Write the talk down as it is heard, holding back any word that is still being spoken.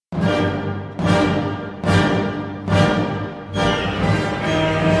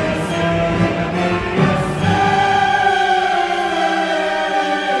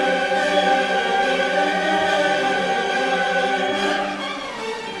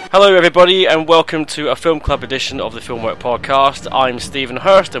Hello everybody and welcome to a Film Club edition of the Filmwerk podcast. I'm Stephen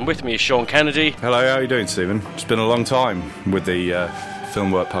Hurst and with me is Sean Kennedy. Hello, how are you doing, Stephen? It's been a long time with the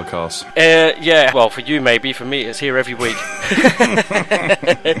Filmwerk podcast. Yeah, well for you maybe, for me it's here every week.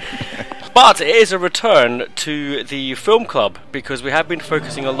 But it is a return to the Film Club because we have been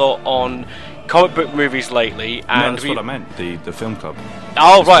focusing a lot on comic book movies lately. And that's what I meant, the Film Club.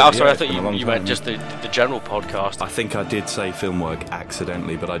 Oh, right, I'm sorry, I thought you meant just the general podcast. I think I did say Filmwerk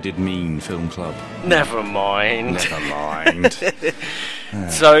accidentally, but I did mean Film Club. Never mind. Never mind.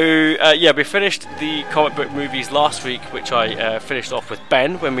 So, we finished the comic book movies last week, which I finished off with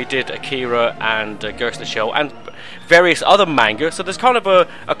Ben when we did Akira and Ghost in the Shell and various other manga. So there's kind of a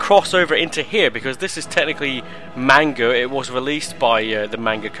crossover into here because this is technically manga. It was released by the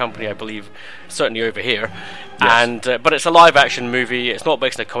manga company, I believe, certainly over here. Yes. And but it's a live-action movie. It's not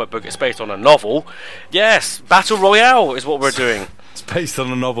based on a comic book. It's based on a novel. Yes, Battle Royale is what we're doing. It's based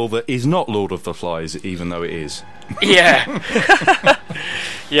on a novel that is not Lord of the Flies, even though it is. Yeah.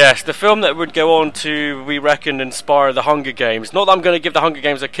 Yes, the film that would go on to, we reckon, inspire the Hunger Games. Not that I'm going to give the Hunger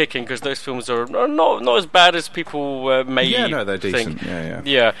Games a kicking, because those films are not as bad as people may think. Yeah, no, they're decent.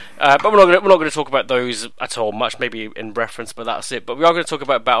 Yeah. But we're not going to talk about those at all much, maybe in reference, but that's it. But we are going to talk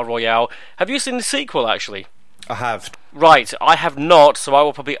about Battle Royale. Have you seen the sequel, actually? I have. Right, I have not, so I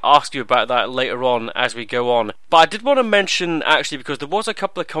will probably ask you about that later on as we go on. But I did want to mention, actually, because there was a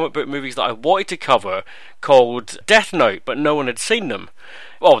couple of comic book movies that I wanted to cover called Death Note, but no one had seen them.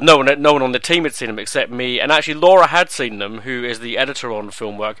 Well, no one on the team had seen them except me, and actually Laura had seen them, who is the editor on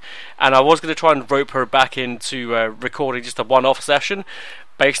Filmwerk, and I was going to try and rope her back into recording just a one-off session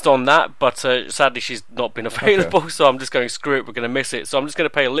based on that, but sadly she's not been available, okay. So I'm just going, screw it, we're going to miss it. So I'm just going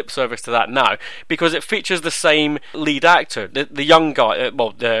to pay a lip service to that now, because it features the same lead actor, the young guy,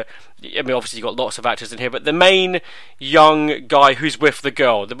 obviously you've got lots of actors in here, but the main young guy who's with the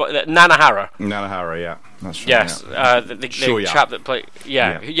girl, Nanahara. Nanahara, yeah, that's right. Yes, yeah. The chap that played,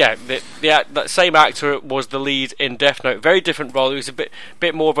 that same actor was the lead in Death Note. Very different role. It was a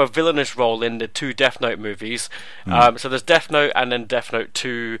bit more of a villainous role in the two Death Note movies. So there's Death Note and then Death Note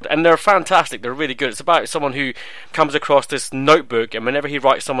 2, and they're fantastic. They're really good. It's about someone who comes across this notebook, and whenever he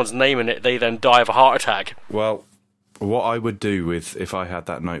writes someone's name in it, they then die of a heart attack. Well, what I would do if I had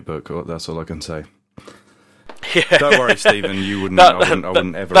that notebook, that's all I can say. Yeah. Don't worry, Stephen, you wouldn't. I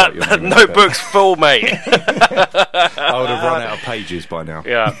wouldn't ever write your name. That notebook's full, mate. I would have run out of pages by now.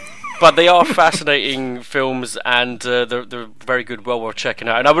 Yeah. But they are fascinating films, and they're very good, well worth checking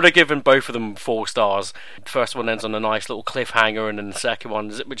out. And I would have given both of them 4 stars. The first one ends on a nice little cliffhanger, and then the second one,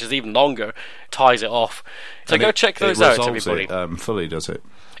 which is even longer, ties it off. So go check those out, everybody. Fully, does it?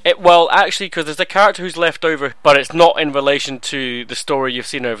 Well, actually, because there's a character who's left over, but it's not in relation to the story you've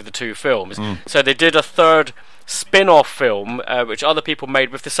seen over the 2 films. So they did a third spin-off film, which other people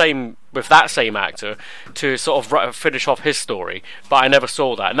made with that same actor to sort of finish off his story. But I never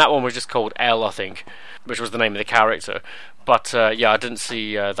saw that, and that one was just called L, I think, which was the name of the character. But I didn't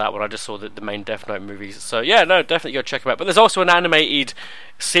see that one. I just saw the main Death Note movies. So yeah, no, definitely go check them out. But there's also an animated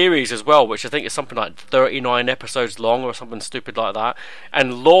series as well, which I think is something like 39 episodes long or something stupid like that.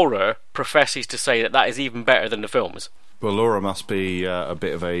 And Laura professes to say that is even better than the films. Well, Laura must be a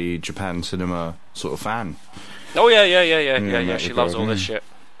bit of a Japan cinema sort of fan. Oh yeah. She loves all this shit.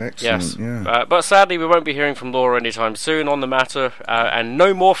 Excellent, yes. Yeah. But sadly we won't be hearing from Laura anytime soon on the matter, and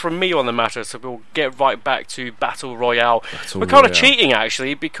no more from me on the matter, so we'll get right back to Battle Royale. We're kind of cheating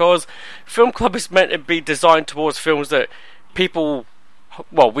actually, because Film Club is meant to be designed towards films that people,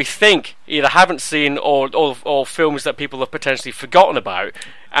 we think either haven't seen or films that people have potentially forgotten about,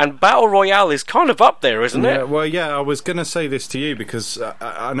 and Battle Royale is kind of up there, isn't it? Well, yeah, I was going to say this to you because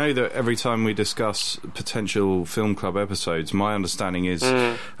I know that every time we discuss potential Film Club episodes, my understanding is,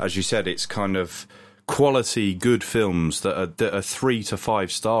 as you said, it's kind of quality, good films that are 3 to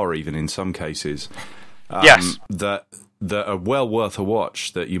 5 star, even in some cases. Yes. That are well worth a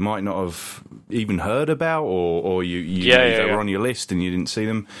watch, that you might not have even heard about, or they were on your list and you didn't see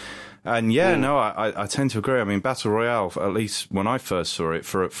them. And I tend to agree. I mean, Battle Royale, at least when I first saw it,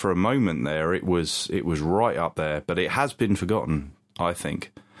 for a moment there, it was right up there, but it has been forgotten, I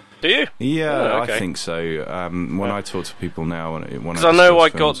think. Do you? Yeah, okay. I think so. When I talk to people now, because I know I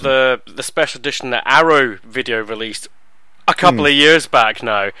got the special edition that Arrow Video released a couple of years back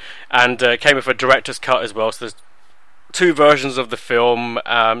now, and came with a director's cut as well. So there's 2 versions of the film.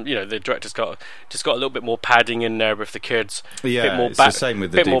 The director's just got a little bit more padding in there with the kids. Yeah, bit more it's the same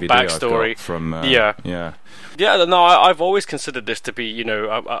with the DVD more backstory. I've got from No, I've always considered this to be,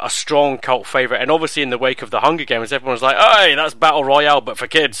 a strong cult favourite, and obviously in the wake of the Hunger Games, everyone's like, "Hey, that's Battle Royale, but for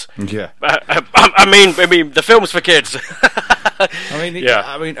kids." Yeah. I mean, the film's for kids.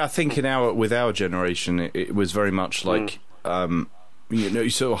 I think with our generation, it was very much like.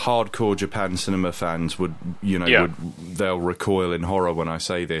 Sort of hardcore Japan cinema fans they'll recoil in horror when I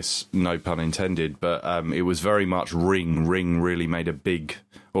say this, no pun intended, but it was very much Ring really made a big,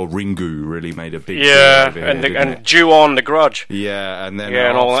 or Ringu really made a big and Ju-on the Grudge, and then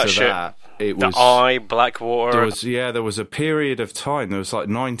and all that shit. It was the Eye, Blackwater. There was a period of time. There was like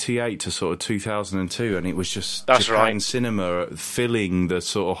 98 to sort of 2002, and it was just Japan cinema filling the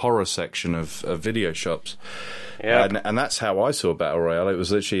sort of horror section of video shops. Yeah, and that's how I saw Battle Royale. It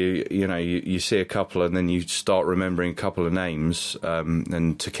was literally, you see a couple and then you start remembering a couple of names.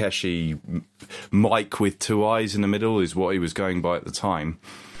 And Takeshi, Mike with two eyes in the middle is what he was going by at the time.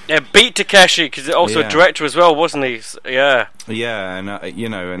 Yeah, beat Takeshi because also a director as well, wasn't he? Yeah. Yeah, and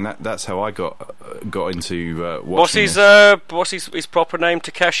and that's how I got into What's watching. his proper name?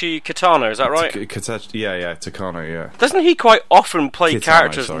 Takeshi Kitano, is that right? Takano. Yeah. Doesn't he quite often play Kitano,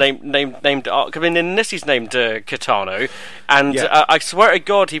 characters named? I mean, in this he's named Kitano, and I swear to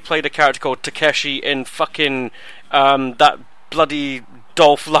God, he played a character called Takeshi in fucking that bloody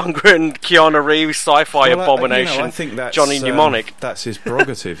Dolph Lundgren, Keanu Reeves sci-fi abomination. I think that's Johnny Mnemonic. That's his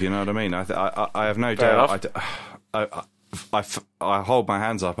prerogative. You know what I mean? I have no doubt. I hold my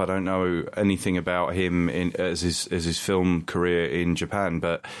hands up. I don't know anything about him as his film career in Japan,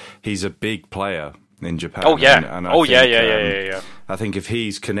 but he's a big player in Japan. Oh yeah. And yeah. I think if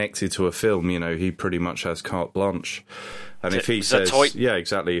he's connected to a film, he pretty much has carte blanche. And if he says,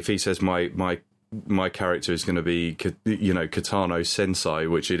 exactly. If he says my character is going to be, Kitano Sensei,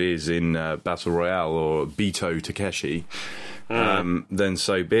 which it is in Battle Royale, or Bito Takeshi, then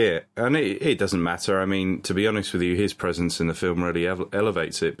so be it. And it doesn't matter. I mean, to be honest with you, his presence in the film really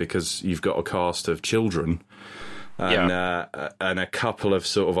elevates it, because you've got a cast of children and a couple of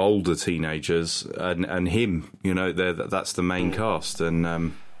sort of older teenagers and him. That's the main cast,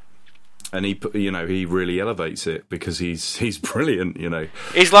 and he really elevates it because he's brilliant.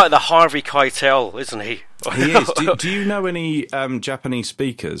 He's like the Harvey Keitel, isn't he? He is. Do you know any Japanese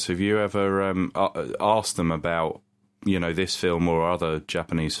speakers? Have you ever asked them about this film or other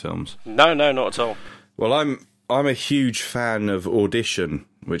Japanese films? No, not at all. Well, I'm a huge fan of Audition,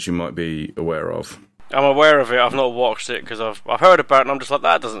 which you might be aware of. I'm aware of it. I've not watched it because I've heard about it, and I'm just like,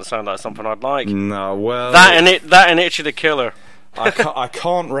 that doesn't sound like something I'd like. No, well, that and Itchy the Killer. I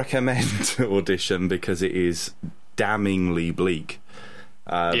can't recommend Audition because it is damningly bleak,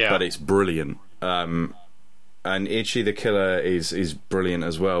 but it's brilliant. And Itchy the Killer is brilliant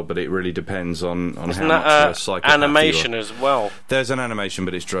as well, but it really depends on how much psychopath animation as well. There's an animation,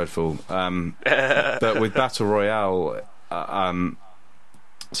 but it's dreadful. But with Battle Royale,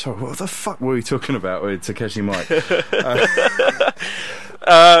 sorry, what the fuck were we talking about with Takeshi Mike?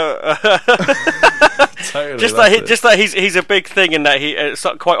 Totally, just that he's a big thing in that he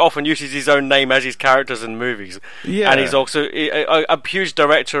quite often uses his own name as his characters in movies. Yeah, and he's also a huge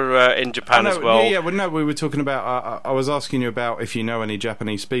director in Japan as well. Yeah, well, no, we were talking about. I was asking you about if you know any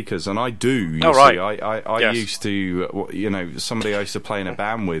Japanese speakers, and I do. Right. I used to, somebody I used to play in a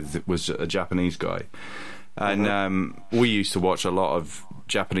band with was a Japanese guy, and we used to watch a lot of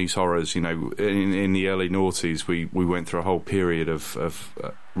Japanese horrors. In the early noughties, we went through a whole period of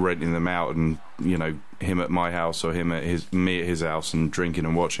renting them out, and him at my house or me at his house, and drinking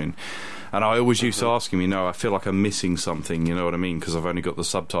and watching. And I always used to ask him, I feel like I'm missing something, you know what I mean, because I've only got the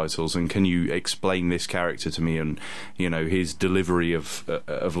subtitles, and can you explain this character to me, and his delivery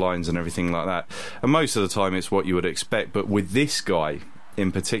of lines and everything like that. And most of the time it's what you would expect, but with this guy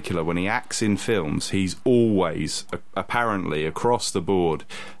in particular, when he acts in films, he's always, apparently across the board,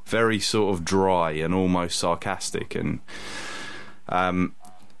 very sort of dry and almost sarcastic.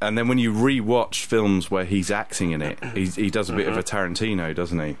 And then when you re-watch films where he's acting in it, he does a bit of a Tarantino,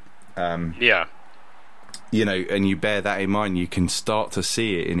 doesn't he? Yeah. And you bear that in mind, you can start to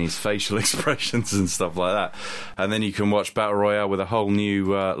see it in his facial expressions and stuff like that. And then you can watch Battle Royale with a whole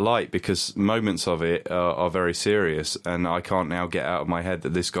new light, because moments of it are very serious, and I can't now get out of my head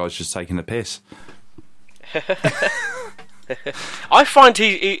that this guy's just taking the piss. I find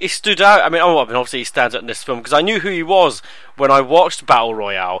he stood out. I mean, obviously he stands out in this film because I knew who he was when I watched Battle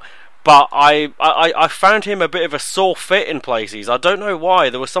Royale, but I found him a bit of a sore fit in places. I don't know why.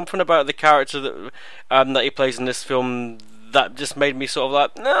 There was something about the character that he plays in this film that just made me sort of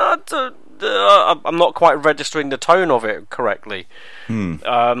like, I'm not quite registering the tone of it correctly.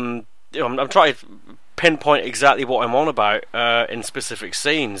 I'm trying to pinpoint exactly what I'm on about in specific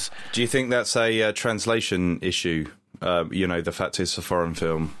scenes. Do you think that's a translation issue? The fact it's a foreign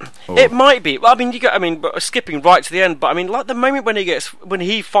film. It might be. Well, but skipping right to the end. But I mean, like the moment when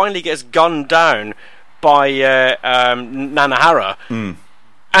he finally gets gunned down by Nanahara.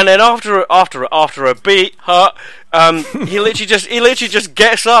 And then after a beat, he literally just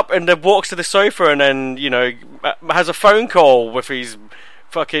gets up and then walks to the sofa and then has a phone call with his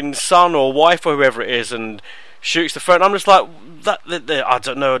fucking son or wife or whoever it is and shoots the phone. I'm just like, I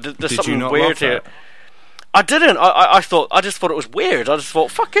don't know. There's something weird here. I didn't. I just thought it was weird. I just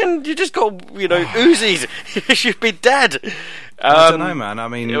thought, fucking, you just got Uzis. You should be dead. I don't know, man. I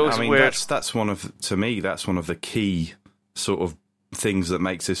mean, weird. that's one of the key sort of things that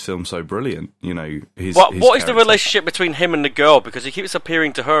makes this film so brilliant. What is the relationship between him and the girl? Because he keeps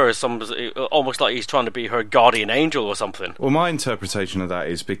appearing to her as almost like he's trying to be her guardian angel or something. Well, my interpretation of that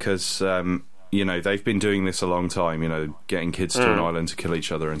is because they've been doing this a long time. Getting kids to an island to kill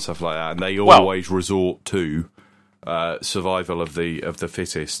each other and stuff like that, and they always resort to survival of the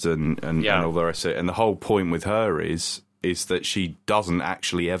fittest and all the rest of it. And the whole point with her is that she doesn't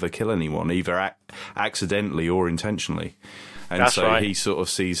actually ever kill anyone, either accidentally or intentionally. And that's so right. He sort of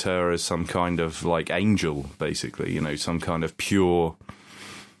sees her as some kind of like angel, basically, some kind of pure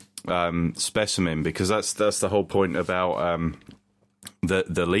specimen, because that's the whole point about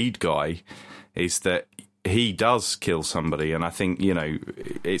the lead guy, is that he does kill somebody, and I think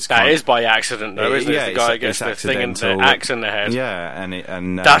it's that is by accident, though, isn't it? The guy gets the thing in the axe in the head.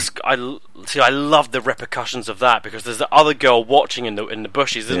 I love the repercussions of that, because there's the other girl watching in the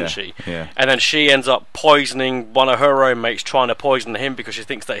bushes, isn't she? Yeah. And then she ends up poisoning one of her own mates, trying to poison him because she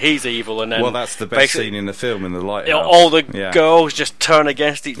thinks that he's evil. And then that's the best scene in the film, in the lighthouse. All the girls just turn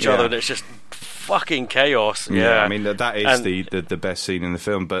against each other, and it's just fucking chaos. I mean that is the best scene in the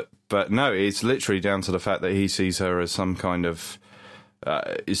film, but no, it's literally down to the fact that he sees her as some kind of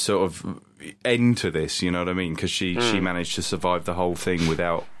sort of end to this. You know what I mean? Because she managed to survive the whole thing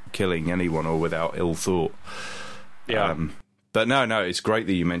without killing anyone or without ill thought. But no, it's great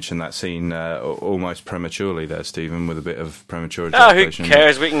that you mentioned that scene almost prematurely there, Stephen, with a bit of premature ejaculation. Who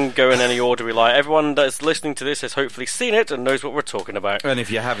cares? We can go in any order we like. Everyone that's listening to this has hopefully seen it and knows what we're talking about. And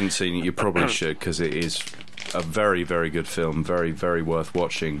if you haven't seen it, you probably should, because it is a very, very good film, very, very worth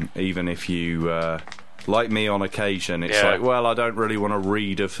watching. Even if you, like me on occasion, it's like, well, I don't really want to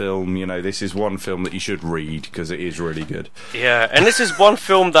read a film. This is one film that you should read because it is really good. Yeah, and this is one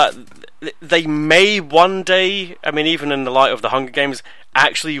film that they may one day, I mean, even in the light of the Hunger Games,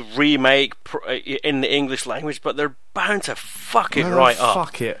 actually remake in the English language, but they're bound to fuck it right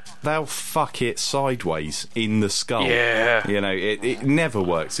up. They'll fuck it sideways in the skull. Yeah. It never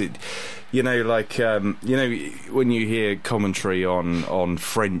works. When you hear commentary on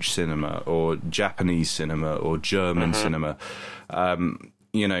French cinema or Japanese cinema or German cinema,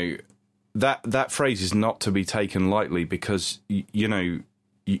 that phrase is not to be taken lightly, because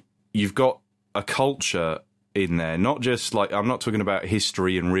you've got a culture in there, not just like, I'm not talking about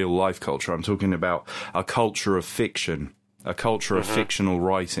history and real life culture, I'm talking about a culture of fiction, a culture of fictional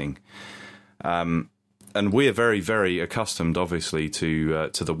writing. And we're very, very accustomed, obviously, to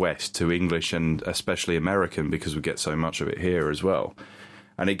the West, to English and especially American, because we get so much of it here as well.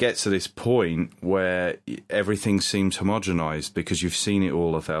 And it gets to this point where everything seems homogenized because you've seen it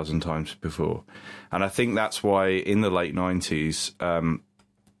all 1,000 times before. And I think that's why in the late 90s,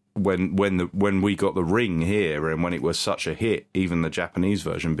 when we got The Ring here, and when it was such a hit, even the Japanese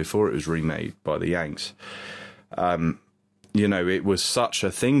version before it was remade by the Yanks, it was such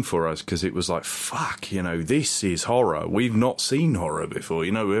a thing for us, because it was like, fuck, this is horror. We've not seen horror before.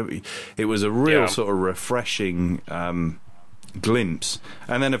 It was a real sort of refreshing glimpse.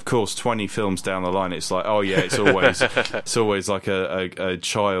 And then, of course, 20 films down the line, it's like, oh yeah, it's always like a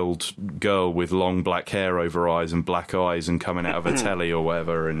child girl with long black hair over eyes and black eyes and coming out of a telly or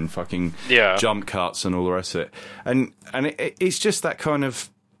whatever, and fucking jump cuts and all the rest of it. And it's just that kind of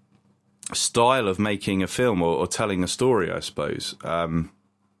style of making a film or telling a story, I suppose,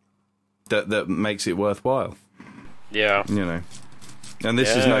 that makes it worthwhile. Yeah. And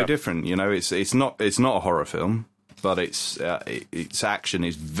this is no different. It's not a horror film, but its action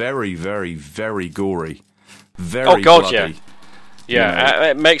is very, very, very gory, very bloody. Yeah,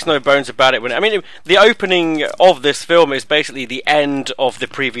 it makes no bones about it. The opening of this film is basically the end of the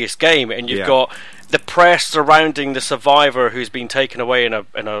previous game, and you've got the press surrounding the survivor who's been taken away in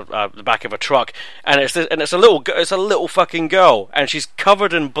the back of a truck, and it's a little fucking girl, and she's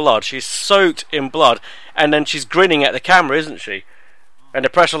covered in blood, she's soaked in blood, and then she's grinning at the camera, isn't she? And the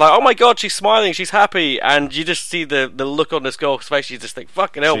press are like, oh my god, she's smiling, she's happy, and you just see the look on this girl's face. You just think,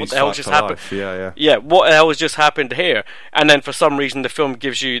 fucking hell, what the hell just happened? Yeah, what the hell has just happened here? And then for some reason the film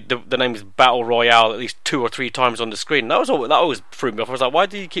gives you the name is Battle Royale at least 2 or 3 times on the screen. That always threw me off. I was like, why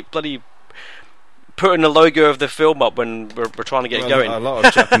do you keep bloody putting the logo of the film up when we're trying to get going. A lot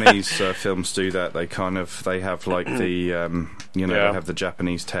of Japanese films do that. They have like the they have the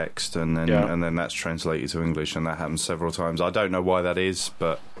Japanese text, and then that's translated to English, and that happens several times. I don't know why that is,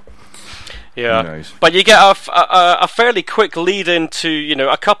 but yeah, but you get a fairly quick lead into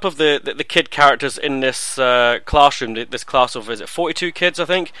a couple of the kid characters in this classroom. This class of 42 kids, I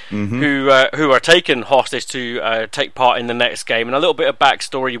think, who are taken hostage to take part in the next game, and a little bit of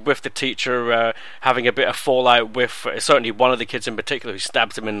backstory with the teacher having a bit of fallout with certainly one of the kids in particular who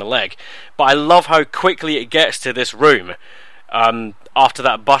stabs him in the leg. But I love how quickly it gets to this room after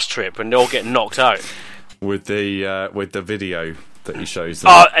that bus trip, and they all get knocked out with the video that he shows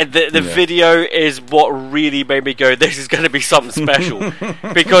them. The video is what really made me go, this is going to be something special.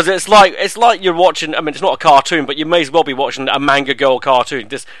 Because it's like you're watching, I mean, it's not a cartoon, but you may as well be watching a manga girl cartoon.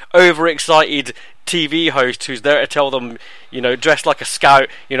 This overexcited TV host who's there to tell them, dressed like a scout,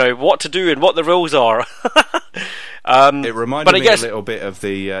 what to do and what the rules are. It reminded me a little bit of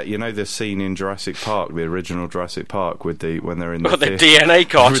the the scene in Jurassic Park, the original Jurassic Park, when they're in the DNA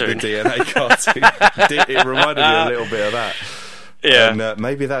cartoon. With the DNA cartoon. It reminded me a little bit of that. Yeah, and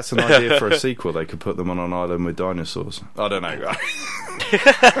maybe that's an idea for a sequel. They could put them on an island with dinosaurs. I don't know.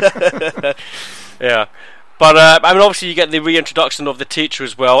 Yeah, but obviously you get the reintroduction of the teacher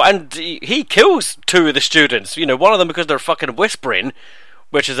as well, and he kills two of the students. One of them because they're fucking whispering,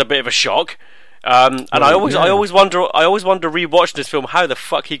 which is a bit of a shock. I always wonder rewatching this film how the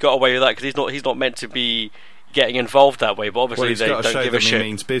fuck he got away with that, because he's not meant to be getting involved that way, but obviously they don't give a shit. He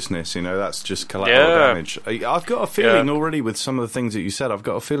means business, that's just collateral damage. I've got a feeling already with some of the things that you said, I've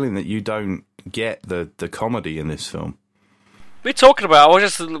got a feeling that you don't get the comedy in this film. What are you talking about? I was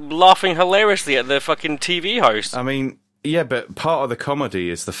just laughing hilariously at the fucking TV host. I mean, yeah, but part of the comedy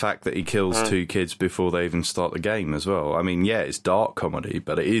is the fact that he kills two kids before they even start the game as well. I mean, yeah, it's dark comedy,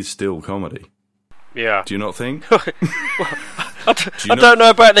 but it is still comedy. Yeah. Do you not think? I don't know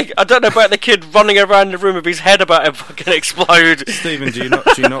about the kid running around the room with his head about to fucking explode. Stephen, do you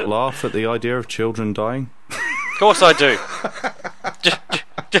not laugh at the idea of children dying? Of course I do.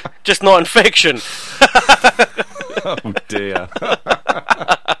 just not in fiction. Oh dear.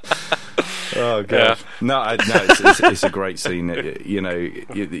 Oh god. Yeah. No, it's a great scene.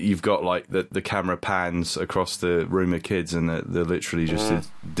 You've got like the camera pans across the room of kids, and they're literally just in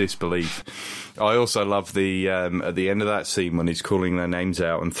disbelief. I also love the at the end of that scene when he's calling their names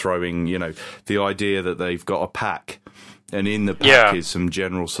out and throwing, the idea that they've got a pack, and in the pack is some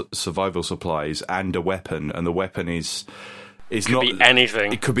general survival supplies and a weapon, and the weapon is. It could be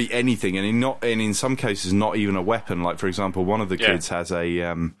anything. It could be anything, and in some cases not even a weapon. Like for example, one of the kids has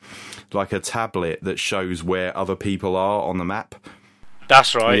a like a tablet that shows where other people are on the map.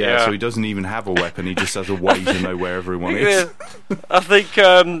 That's right. Yeah. So he doesn't even have a weapon. He just has a way to know where everyone is. I think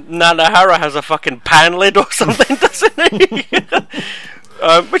Nanahara has a fucking pan lid or something, doesn't he?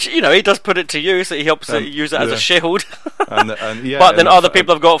 Which he does put it to use. So he helps use it as a shield. But then other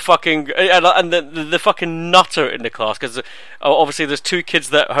people have got fucking and the fucking nutter in the class, because obviously there's two kids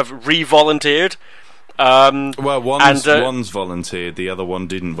that have re-volunteered. One's volunteered, the other one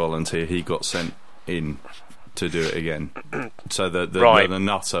didn't volunteer. He got sent in to do it again. So the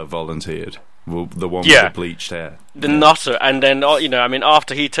nutter volunteered. The one with the bleached hair. The nutter, and then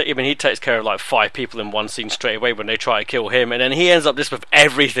after he takes care of like 5 people in one scene straight away when they try to kill him, and then he ends up just with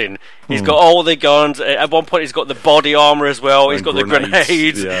everything. He's got all the guns. At one point, he's got the body armor as well. He's got the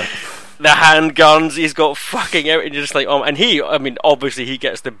grenades, the handguns. He's got fucking everything. You're just like, and obviously he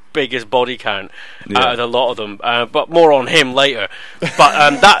gets the biggest body count out of a lot of them. But more on him later.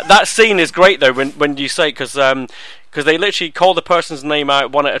 But that scene is great though when you say, because they literally call the person's name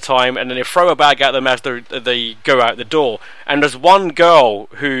out one at a time, and then they throw a bag at them as they go out the door. And there's one girl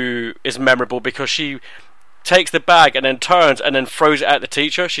who is memorable because she takes the bag and then turns and then throws it at the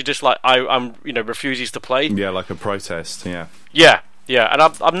teacher. She just like refuses to play. Yeah, like a protest. Yeah. Yeah, and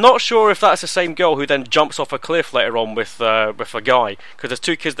I'm not sure if that's the same girl who then jumps off a cliff later on with a guy, because there's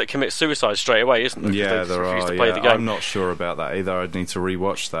 2 kids that commit suicide straight away, isn't there? Yeah, there are. I'm not sure about that either. I'd need to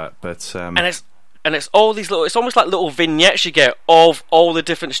rewatch that, but and it's all these it's almost like little vignettes you get of all the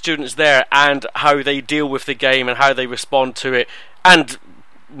different students there and how they deal with the game and how they respond to it, and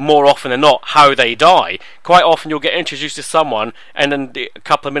more often than not, how they die. Quite often you'll get introduced to someone, and then a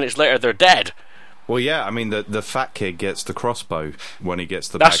couple of minutes later they're dead. Well, yeah, I mean, the fat kid gets the crossbow when he gets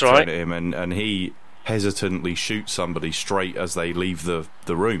the bag thrown at him, and he hesitantly shoots somebody straight as they leave the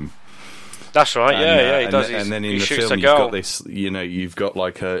room. That's right, he does. And then in the film, you've got this, you've got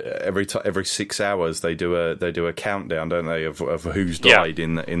like every 6 hours they do a countdown, don't they, of who's died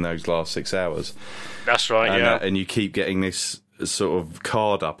in those last 6 hours. That's right, and you keep getting this sort of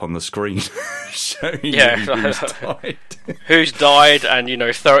card up on the screen showing you who's died. Who's died, and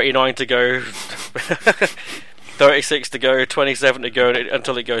 39 to go, 36 to go, 27 to go,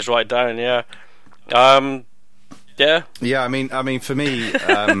 until it goes right down. Yeah. Yeah. I mean, for me,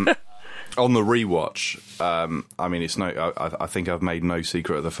 on the rewatch, it's I think I've made no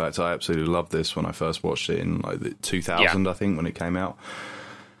secret of the fact I absolutely loved this when I first watched it in like 2000, I think, when it came out.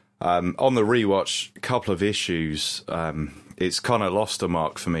 On the rewatch, a couple of issues. It's kind of lost a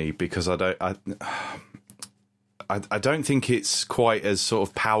mark for me because I don't think it's quite as sort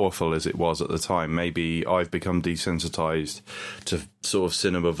of powerful as it was at the time. Maybe I've become desensitized to sort of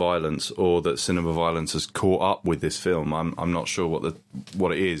cinema violence, or that cinema violence has caught up with this film. I'm not sure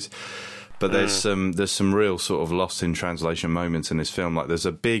what it is, but there's some real sort of lost in translation moments in this film. Like there's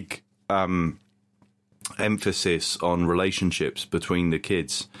a big emphasis on relationships between the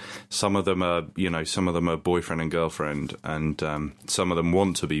kids. Some of them are boyfriend and girlfriend, and some of them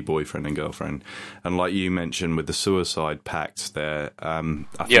want to be boyfriend and girlfriend. And like you mentioned with the suicide pact there, I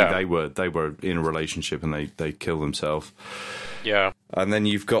think they were in a relationship and they killed themselves. Yeah. And then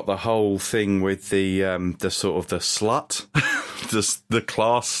you've got the whole thing with the sort of the slut, the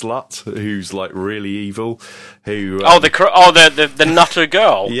class slut who's like really evil. Who the nutter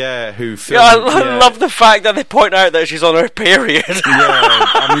girl. Yeah, who. I love the fact that they point out that she's on her period. Yeah,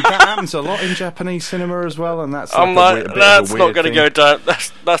 I mean that happens a lot in Japanese cinema as well, and that's that's not going to go down.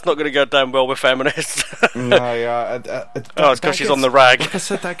 That's not going to go down well with feminists. No, yeah. It's because she's on the rag. Like I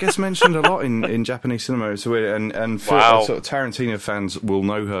said, that gets mentioned a lot in Japanese cinema. It's weird, and wow. Sort of Tarantino fans will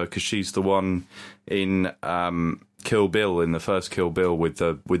know her because she's the one in Kill Bill, in the first Kill Bill, with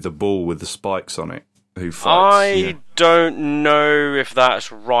the ball with the spikes on it. Who fights? I don't know if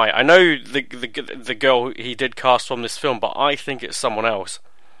that's right. I know the girl he did cast from this film, but I think it's someone else.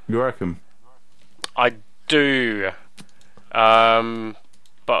 You reckon? I do.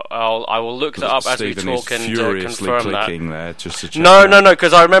 But I will look that up as we talk and confirm that. There just to check no,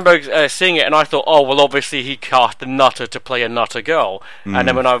 because I remember seeing it and I thought, oh well, obviously he cast the nutter to play a nutter girl. And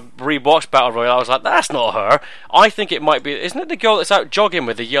then when I rewatched Battle Royale, I was like, that's not her. I think it might be. Isn't it the girl that's out jogging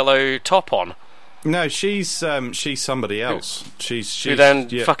with the yellow top on? No, she's somebody else. Who then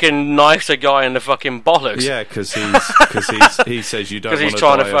fucking knifes a guy in the fucking bollocks. Yeah, because he says you don't want to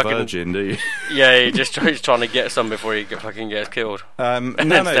die a virgin, do you? Yeah, he's trying to get some before he fucking gets killed. No,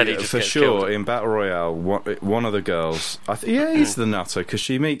 for sure. Killed. In Battle Royale, one of the girls, he's the nutter because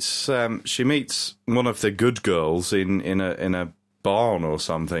she meets one of the good girls in a barn or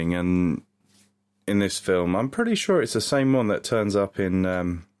something, and in this film, I'm pretty sure it's the same one that turns up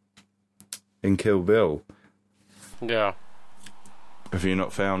in Kill Bill. Yeah. Have you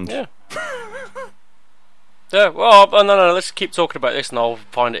not found? Yeah. Yeah. Well, no. Let's keep talking about this, and I'll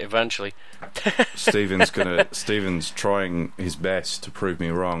find it eventually. Steven's trying his best to prove me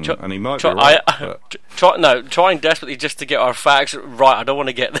wrong, and he might be right. Trying desperately just to get our facts right. I don't want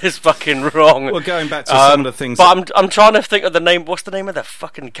to get this fucking wrong. Well, going back to some of the things, but I'm trying to think of the name. What's the name of the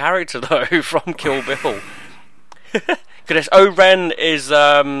fucking character though from Kill Bill? Because O-Ren is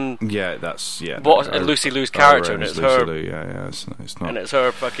Lucy Liu's character, and it's her. It's not. And it's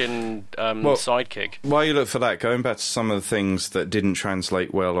her fucking sidekick. While you look for that, going back to some of the things that didn't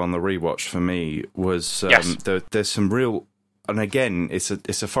translate well on the rewatch for me was there's some real. And again, it's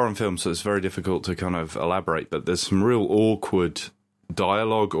a foreign film, so it's very difficult to kind of elaborate. But there's some real awkward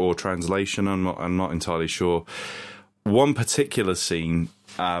dialogue or translation. I'm not entirely sure. One particular scene.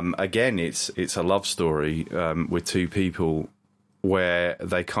 Again, it's a love story with two people where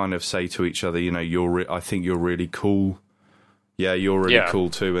they kind of say to each other, I think you're really cool. Yeah, you're really cool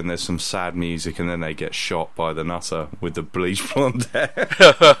too. And there's some sad music, and then they get shot by the nutter with the bleach blonde hair.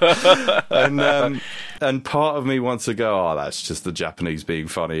 and part of me wants to go, oh, that's just the Japanese being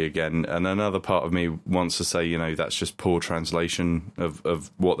funny again. And another part of me wants to say, that's just poor translation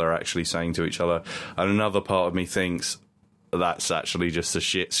of what they're actually saying to each other. And another part of me thinks, that's actually just a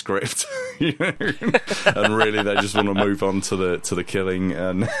shit script, and really they just want to move on to the killing,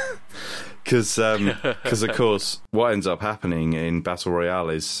 and because of course what ends up happening in Battle Royale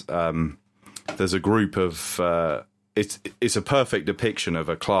is there's a group of it's a perfect depiction of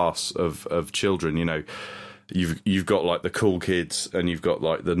a class of children. You've got like the cool kids, and you've got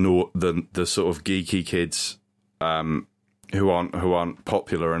like the sort of geeky kids. Who aren't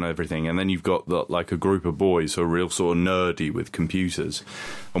popular and everything, and then you've got like a group of boys who are real sort of nerdy with computers,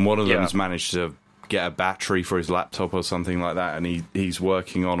 and one of them's managed to get a battery for his laptop or something like that, and he's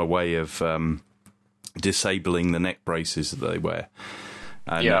working on a way of disabling the neck braces that they wear,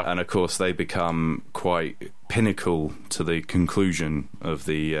 and of course they become quite pinnacle to the conclusion of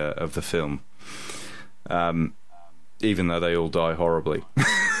the film. even though they all die horribly.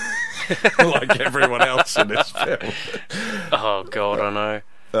 Like everyone else in this film. Oh God, I know.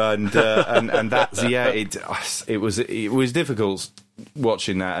 And that's it was difficult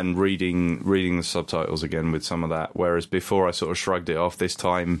watching that and reading the subtitles again with some of that. Whereas before I sort of shrugged it off. This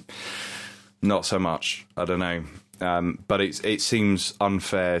time, not so much. I don't know, but it seems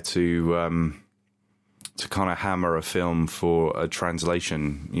unfair to kind of hammer a film for a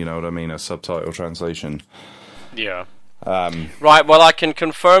translation. You know what I mean? A subtitle translation. Yeah. Right. Well, I can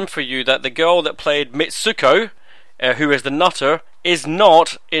confirm for you that the girl that played Mitsuko, who is the Nutter, is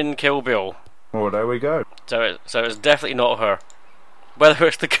not in Kill Bill. Oh, there we go. So it's definitely not her. Whether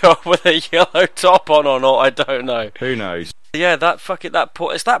it's the girl with a yellow top on or not, I don't know. Who knows? Yeah,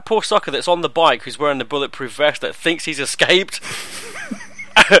 it's that poor sucker that's on the bike who's wearing the bulletproof vest that thinks he's escaped.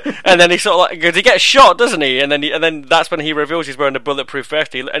 And then he sort of like, because he gets shot, doesn't he? And then that's when he reveals he's wearing a bulletproof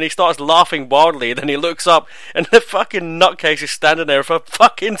vest, and he starts laughing wildly. And then he looks up, and the fucking nutcase is standing there with a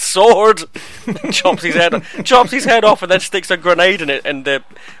fucking sword, chops his head off, and then sticks a grenade in it, and the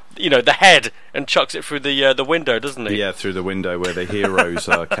head, and chucks it through the window, doesn't he? Yeah, through the window where the heroes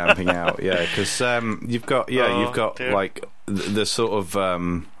are camping out. Yeah, because you've got dear. like the sort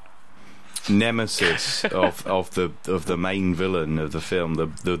of nemesis of the main villain of the film,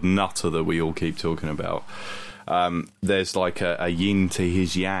 the Nutter that we all keep talking about. There's like a yin to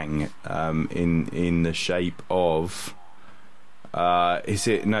his yang in the shape of. Is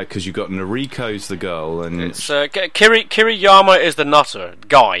it no? Because you've got Noriko's the girl, and it's Kiriyama is the Nutter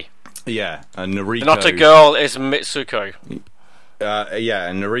guy. Yeah, and Noriko. The Nutter girl is Mitsuko. Yeah,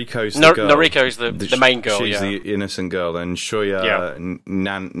 and Noriko's the girl. Noriko's the main girl. She's the innocent girl, and Shoya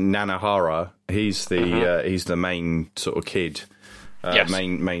Nanahara. He's the main sort of kid, yes.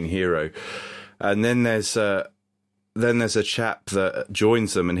 main hero, and then there's a chap that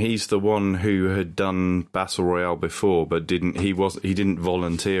joins them, and he's the one who had done Battle Royale before, but he didn't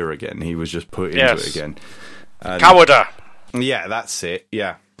volunteer again. He was just put into it again. Kawada. Yeah, that's it.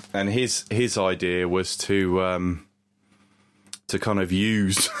 Yeah, and his idea was to kind of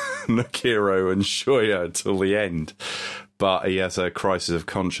use Nakiro and Shoya till the end, but he has a crisis of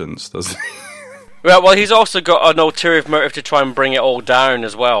conscience, doesn't he? Well, he's also got an ulterior motive to try and bring it all down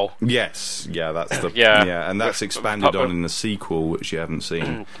as well. Yes, yeah, that's the and that's expanded on in the sequel, which you haven't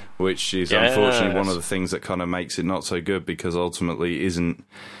seen, which is unfortunately one of the things that kind of makes it not so good, because ultimately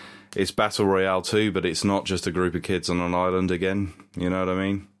it's Battle Royale 2, but it's not just a group of kids on an island again. You know what I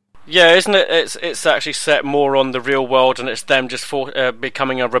mean? Yeah, isn't it? It's actually set more on the real world, and it's them just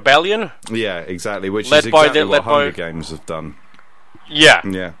becoming a rebellion. Yeah, exactly. Which is exactly what Hunger Games have done. Yeah.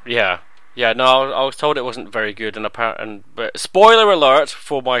 No, I was told it wasn't very good, but spoiler alert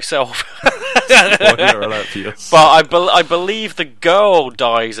for myself. Spoiler alert for yourself. But I believe the girl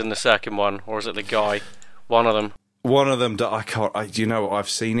dies in the second one, or is it the guy? One of them. One of them, you know what, I've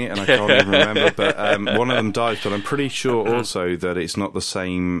seen it and I can't even remember, but one of them dies, but I'm pretty sure also that it's not the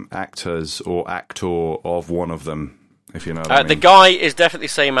same actors or actor of one of them, if you know what I mean. The guy is definitely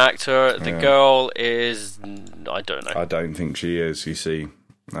the same actor, the girl is, I don't know. I don't think she is, you see.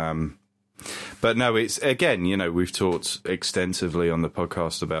 But no, it's, again, we've talked extensively on the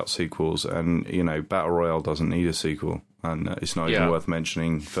podcast about sequels, and, Battle Royale doesn't need a sequel, and it's not even worth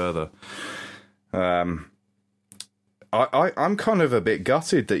mentioning further. I'm kind of a bit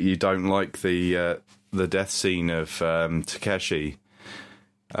gutted that you don't like the death scene of Takeshi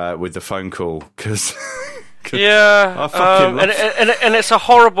with the phone call, because I fucking love and it's a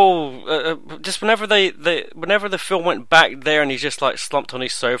horrible. Just whenever whenever the film went back there, and he's just like slumped on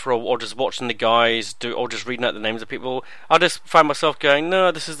his sofa, or just watching the guys do, or just reading out the names of people, I just find myself going,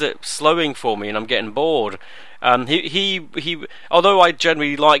 no, this is it slowing for me, and I'm getting bored. He although I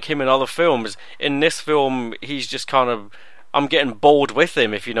generally like him in other films, in this film he's just kind of, I'm getting bored with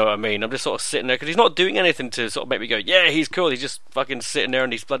him, if you know what I mean. I'm just sort of sitting there because he's not doing anything to sort of make me go, yeah, he's cool. He's just fucking sitting there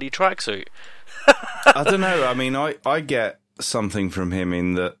in his bloody tracksuit. I don't know. I mean, I get something from him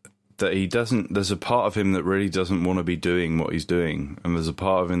in that he doesn't. There's a part of him that really doesn't want to be doing what he's doing, and there's a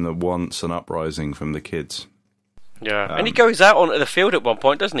part of him that wants an uprising from the kids. Yeah, and he goes out onto the field at one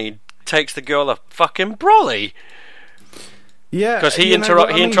point, doesn't he? Takes the girl a fucking brolly. Yeah, because he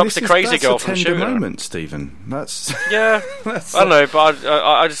interrupts the crazy girl from shooting her. Moment, Stephen. That's that's I know, but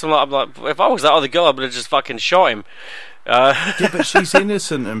I'm like, if I was that other girl, I would have just fucking shot him. Yeah, but she's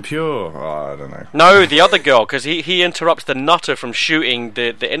innocent and pure. Oh, I don't know. No, the other girl, because he interrupts the Nutter from shooting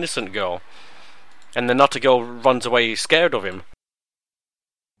the innocent girl, and the Nutter girl runs away scared of him.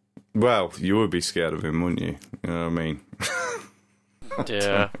 Well, you would be scared of him, wouldn't you? You know what I mean?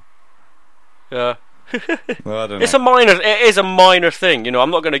 Yeah. Well, I don't know. It is a minor thing, you know.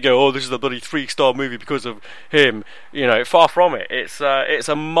 I'm not going to go, oh, this is a bloody 3-star movie because of him. You know, far from it. It's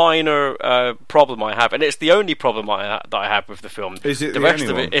a minor problem I have, and it's the only problem that I have with the film. Is it the rest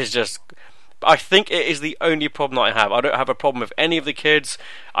of it is just? I think it is the only problem that I have. I don't have a problem with any of the kids.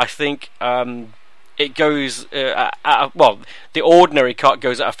 I think it goes the ordinary cut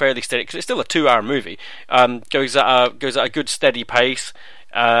goes at a fairly steady, because it's still a 2-hour movie. Goes at a good steady pace.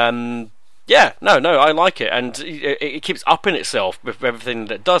 Yeah, no, I like it, and it keeps upping itself with everything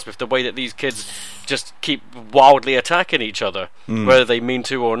that it does, with the way that these kids just keep wildly attacking each other, whether they mean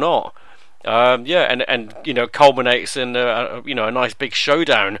to or not. And you know, culminates in a nice big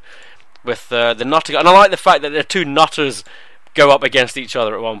showdown with the nutter, and I like the fact that the two nutters go up against each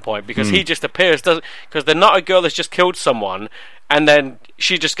other at one point, because he just appears, because the nutter girl has just killed someone, and then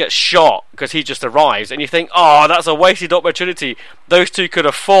she just gets shot because he just arrives, and you think, oh, that's a wasted opportunity. Those two could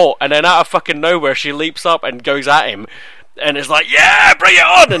have fought, and then out of fucking nowhere she leaps up and goes at him, and it's like, yeah, bring it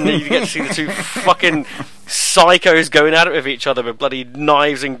on, and you get to see the two fucking psychos going at it with each other with bloody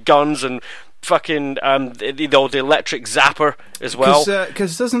knives and guns and fucking the old electric zapper as well.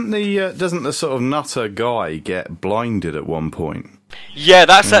 Because doesn't the sort of nutter guy get blinded at one point? Yeah,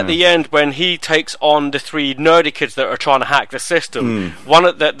 that's at the end when he takes on the 3 nerdy kids that are trying to hack the system. One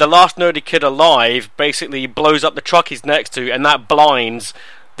of the last nerdy kid alive basically blows up the truck he's next to, and that blinds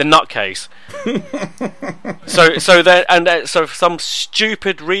the nutcase. So for some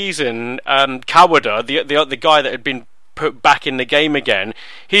stupid reason, Kawada, the guy that had been put back in the game again,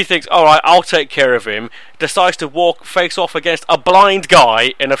 he thinks, alright, I'll take care of him, decides to face off against a blind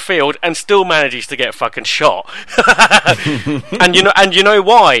guy in a field, and still manages to get fucking shot. and you know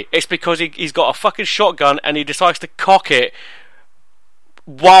why? It's because he's got a fucking shotgun, and he decides to cock it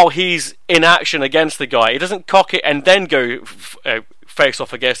while he's in action against the guy. He doesn't cock it and then go face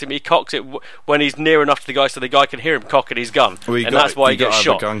off against him. He cocks it when he's near enough to the guy, so the guy can hear him cocking his gun, and that's why he gets shot.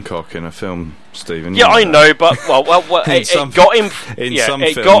 You got to have a gun cock in a film, Stephen. Yeah, I know, but it got him. In some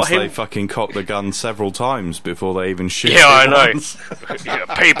films, they fucking cock the gun several times before they even shoot. Yeah, I know.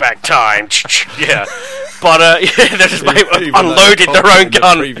 Payback time. Yeah, but they just unloaded their own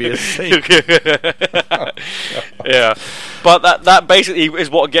gun. Yeah, but that basically is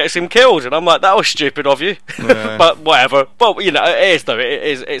what gets him killed, and I'm like, that was stupid of you. Yeah. But whatever. Well, you know, it is though.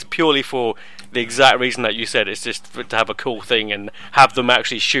 It's purely for the exact reason that you said. It's just to have a cool thing and have them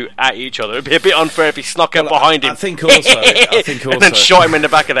actually shoot at each other. It'd be a bit unfair if he snuck up behind him. I think also, and then shot him in the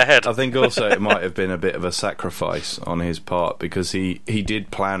back of the head. I think also it might have been a bit of a sacrifice on his part, because he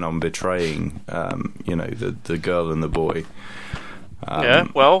did plan on betraying, the girl and the boy. Yeah,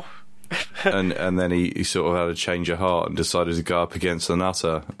 well. and then he sort of had a change of heart and decided to go up against the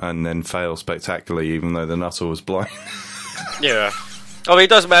nutter, and then fail spectacularly, even though the nutter was blind. Yeah. Oh, he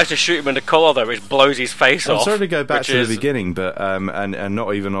does manage to shoot him in the collar, though, which blows his face off. I'm sorry to go back to the beginning, but and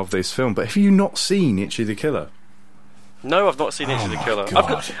not even of this film, but have you not seen Itchy the Killer? No, I've not seen Itchy the Killer.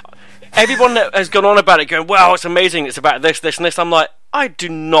 Everyone that has gone on about it going, wow, it's amazing, it's about this, and this, I'm like, I do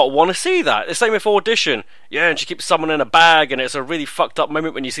not want to see that. The same with Audition. Yeah, and she keeps someone in a bag, and it's a really fucked up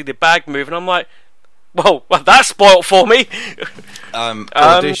moment when you see the bag move, and I'm like, well, that's spoilt for me.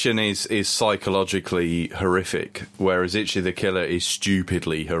 Audition is psychologically horrific, whereas Itchy the Killer is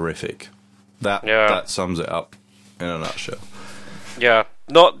stupidly horrific. That sums it up in a nutshell. Yeah,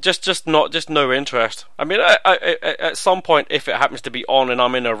 just no interest. I mean, I at some point, if it happens to be on and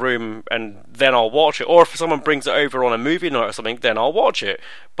I'm in a room, and then I'll watch it. Or if someone brings it over on a movie night or something, then I'll watch it.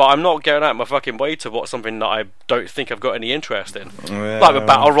 But I'm not going out my fucking way to watch something that I don't think I've got any interest in. Like with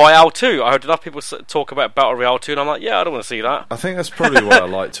Battle Royale 2. I heard enough people talk about Battle Royale 2, and I'm like, yeah, I don't want to see that. I think that's probably why I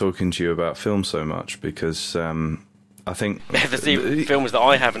like talking to you about film so much, because I think there's even films that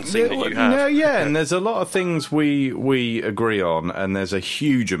I haven't seen that you have. Yeah, and there's a lot of things we agree on, and there's a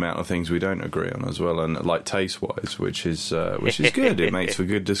huge amount of things we don't agree on as well, and like taste-wise, which is good. It makes for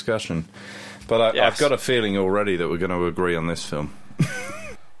good discussion. But I've got a feeling already that we're going to agree on this film.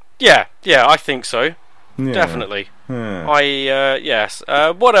 Yeah, I think so. Yeah. Definitely. Yeah. Yes.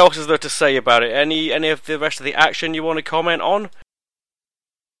 What else is there to say about it? Any of the rest of the action you want to comment on?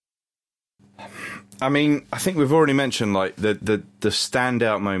 I mean, I think we've already mentioned, like, the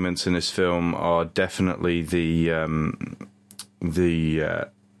standout moments in this film are definitely the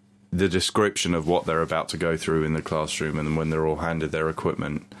description of what they're about to go through in the classroom, and when they're all handed their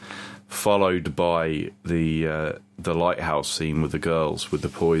equipment, followed by the lighthouse scene with the girls with the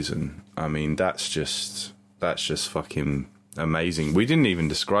poison. I mean, that's just fucking amazing. We didn't even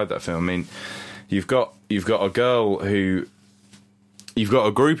describe that film. I mean, you've got a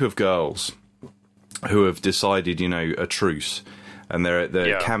group of girls who have decided, a truce, and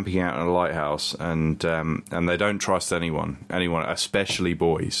they're camping out in a lighthouse, and they don't trust anyone, especially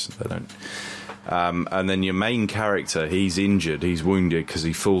boys. They don't. And then your main character, he's injured, he's wounded because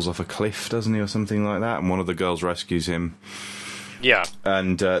he falls off a cliff, doesn't he, or something like that? And one of the girls rescues him. Yeah.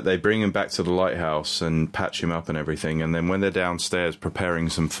 And they bring him back to the lighthouse and patch him up and everything. And then when they're downstairs preparing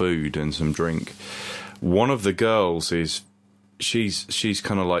some food and some drink, one of the girls she's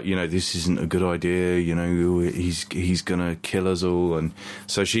kind of like, this isn't a good idea, he's gonna kill us all. And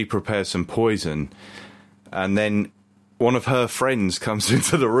so she prepares some poison, and then one of her friends comes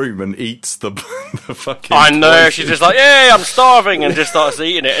into the room and eats the fucking I know, poison. she's just like, "Hey, I'm starving," and just starts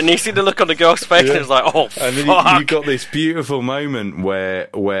eating it. And you see the look on the girl's face, and it's like, "Oh, and then fuck." you got this beautiful moment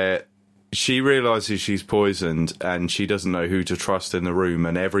where she realises she's poisoned, and she doesn't know who to trust in the room,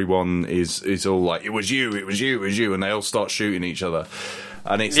 and everyone is all like, "It was you, and they all start shooting each other.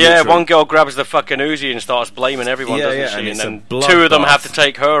 And it's one girl grabs the fucking Uzi and starts blaming everyone, doesn't she? And then two of them have to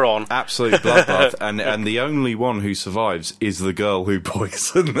take her on. Absolute bloodbath. and the only one who survives is the girl who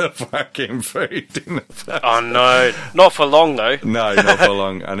poisoned the fucking food in the first. Oh no, not for long though. No, not for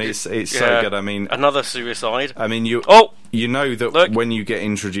long. And it's so good. I mean, another suicide. I mean, you know that when you get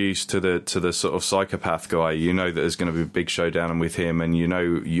introduced to the sort of psychopath guy, you know that there's going to be a big showdown with him, and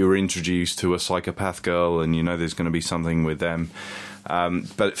you're introduced to a psychopath girl, and there's going to be something with them.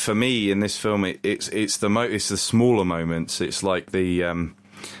 But for me in this film, it's the smaller moments. It's like the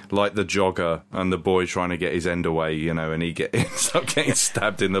jogger and the boy trying to get his end away, and he ends up getting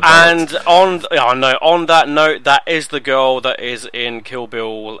stabbed in the butt. And on that note, that is the girl that is in Kill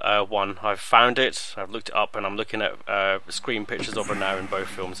Bill 1. I've found it. I've looked it up, and I'm looking at screen pictures of her now in both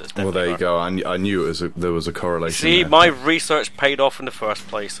films. It's definitely there you her. go. I knew there was a correlation. See, there. my research paid off in the first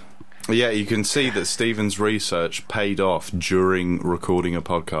place. Yeah, you can see that Stephen's research paid off during recording a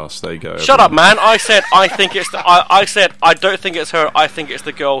podcast. There you go. Shut up, man! I said I think it's I said I don't think it's her. I think it's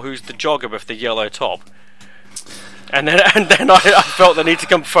the girl who's the jogger with the yellow top. And then I felt the need to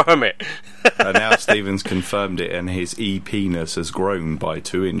confirm it. And now Stephen's confirmed it, and his e-penis has grown by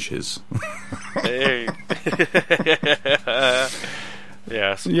 2 inches. Hey.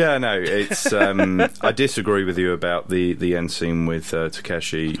 Yes. Yeah, no, it's. I disagree with you about the end scene with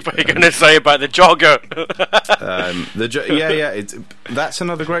Takeshi. What are you going to say about the jogger? That's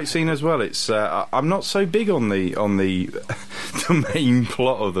another great scene as well. It's. I'm not so big on the the main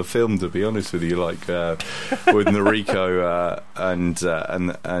plot of the film, to be honest with you. Like with Noriko and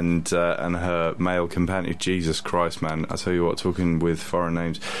her male companion. Jesus Christ, man! I tell you what, talking with foreign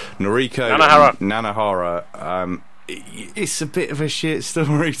names, Noriko Nanahara. It's a bit of a shit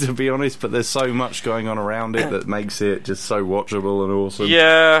story, to be honest, but there's so much going on around it that makes it just so watchable and awesome.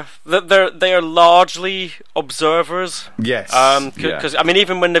 Yeah, they are largely observers. Yes, because I mean,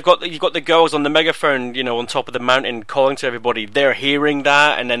 even when you've got the girls on the megaphone, on top of the mountain calling to everybody, they're hearing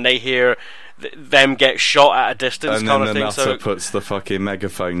that, and then they hear them get shot at a distance, and kind then of thing. The nutter puts the fucking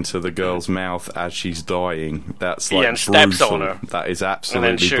megaphone to the girl's mouth as she's dying. That's like and brutal. steps on her. That is absolutely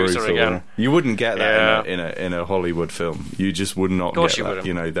and then shoots brutal. her again. You wouldn't get that in a Hollywood film. You just would not get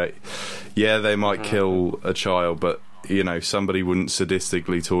that. They might kill a child, but somebody wouldn't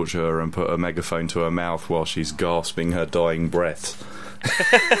sadistically torture her and put a megaphone to her mouth while she's gasping her dying breath.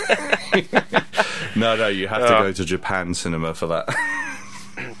 No, you have to go to Japan cinema for that.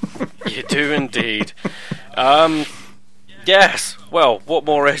 You do indeed. Yes. Well, what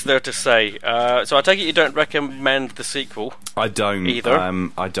more is there to say? So I take it you don't recommend the sequel? I don't either.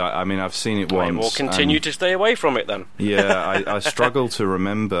 I don't. I mean, I've seen it once. We'll continue to stay away from it then. Yeah, I struggle to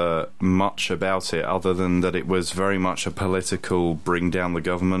remember much about it, other than that it was very much a political bring down the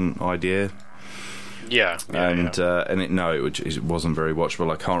government idea. It wasn't very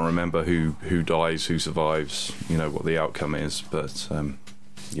watchable. I can't remember who dies, who survives. What the outcome is, but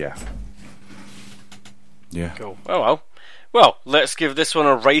yeah. Cool. Oh well, let's give this one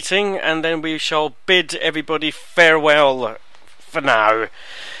a rating, and then we shall bid everybody farewell for now.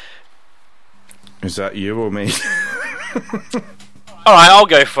 Is that you or me? All right, I'll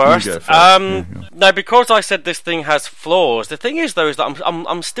go first. You go first. Now, because I said this thing has flaws, the thing is though is that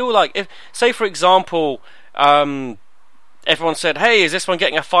I'm still like, if say for example, everyone said, "Hey, is this one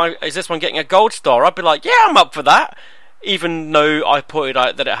getting a gold star?" I'd be like, "Yeah, I'm up for that," even though I pointed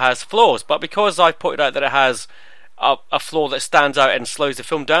out that it has flaws. But because I pointed out that it has a flaw that stands out and slows the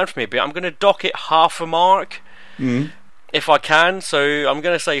film down for me a bit, I'm going to dock it half a mark. If I can, so I'm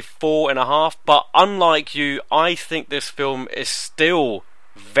going to say 4.5. But unlike you, I think this film is still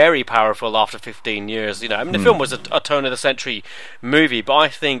very powerful after 15 years. The film was a turn of the century movie, but I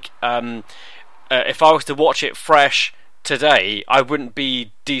think if I was to watch it fresh today, I wouldn't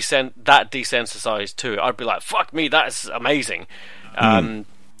be that desensitized to it. I'd be like, "Fuck me, that's amazing."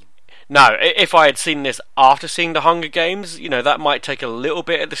 Now, if I had seen this after seeing the Hunger Games, that might take a little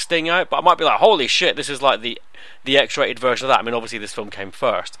bit of the sting out, but I might be like, holy shit, this is like the X-rated version of that. I mean, obviously this film came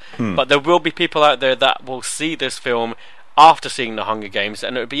first, but there will be people out there that will see this film after seeing the Hunger Games,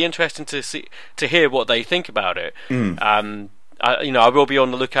 and it would be interesting to hear what they think about it. I will be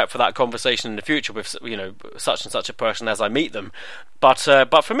on the lookout for that conversation in the future with such and such a person as I meet them. But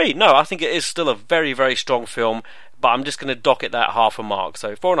for me, no, I think it is still a very, very strong film. But I'm just going to dock it that half a mark,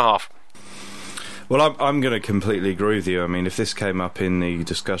 so 4.5. Well, I'm going to completely agree with you. I mean, if this came up in the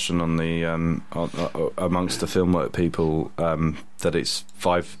discussion on the amongst the Filmwerk people that it's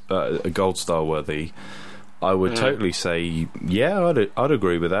a gold star worthy, I would totally say I'd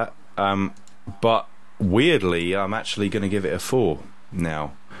agree with that. But weirdly, I'm actually going to give it a 4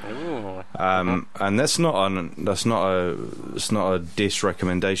 now. And that's not a diss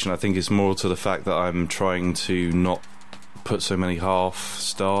recommendation. I think it's more to the fact that I'm trying to not put so many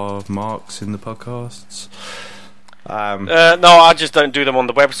half-star marks in the podcasts. No, I just don't do them on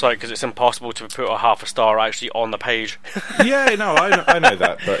the website because it's impossible to put a half a star actually on the page. Yeah, no, I know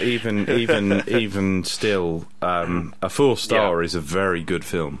that, but even still, a 4-star is a very good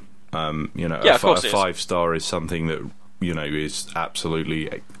film. A 5-star is something that is absolutely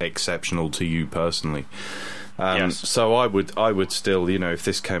exceptional to you personally. Yes. So I would still, if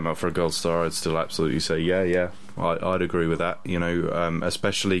this came up for a gold star, I'd still absolutely say I'd agree with that.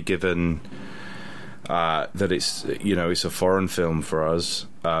 Especially given that it's it's a foreign film for us.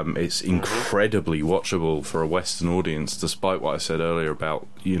 It's incredibly watchable for a Western audience, despite what I said earlier about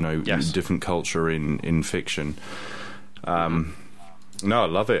different culture in fiction. No, I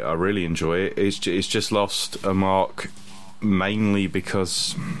love it. I really enjoy it. It's just lost a mark mainly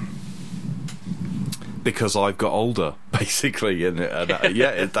because I've got older, basically, and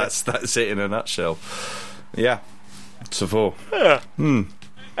that's it in a nutshell. Yeah, it's a 4. Yeah.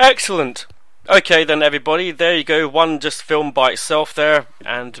 Excellent. Okay, then, everybody, there you go. One just film by itself there,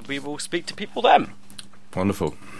 and we will speak to people then. Wonderful.